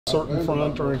certain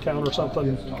front or encounter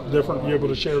something different, be able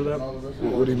to share that?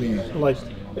 What do you mean? Like,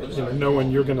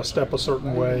 knowing you're going to step a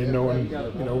certain way, knowing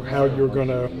how you're going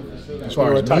to as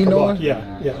far as attack me a knowing? block.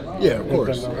 Yeah. Yeah, of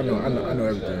course. I know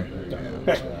everything.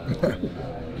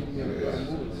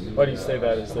 Why do you say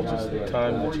that? Is that just the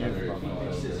time that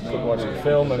you've been watching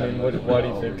film? I mean, why do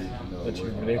you think that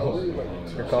you've been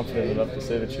you're confident enough to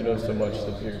say that you know so much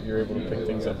that you're able to pick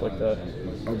things up like that?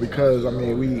 Because, I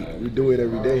mean, we do it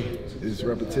every day. It's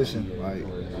repetition. Like,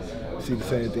 see the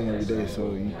same thing every day,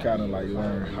 so you kind of like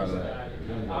learn how to,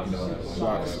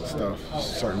 block stuff a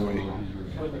certain way.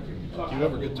 Do you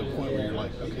ever get to a point where you're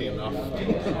like, okay, enough,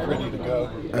 ready to go?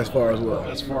 As far as what?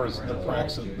 As far as the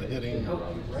practice and the hitting, or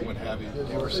what have you? Do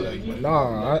you ever say?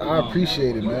 Nah, I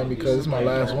appreciate it, man, because it's my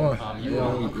last one. You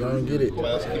don't get it.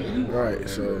 Last game. Right,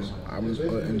 so I'm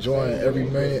enjoying every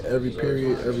minute, every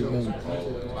period, every moment.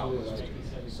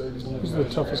 Who's the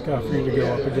toughest guy for you to go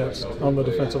up against on the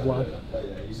defensive line?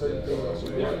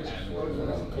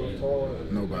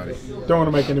 Nobody. Don't want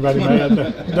to make anybody mad.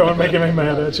 Don't want to make anybody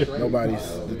mad at you.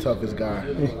 Nobody's the toughest guy.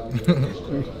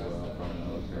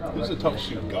 Who's the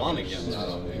toughest you've gone against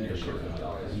in your career?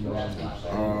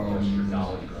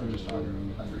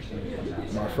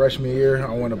 My freshman year,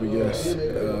 I went up against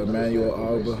Manuel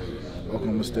Alba,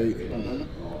 Oklahoma State.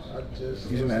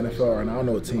 He's in the NFL right now. I don't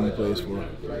know what team he plays for.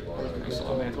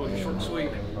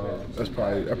 That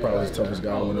probably was the toughest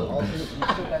guy I went up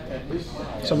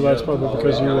against. Some of that's probably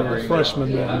because you were a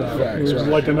freshman then. It was right.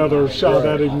 like another shot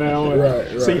at him now and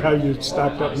Right. see how you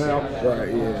stacked up now.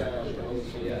 Right, yeah.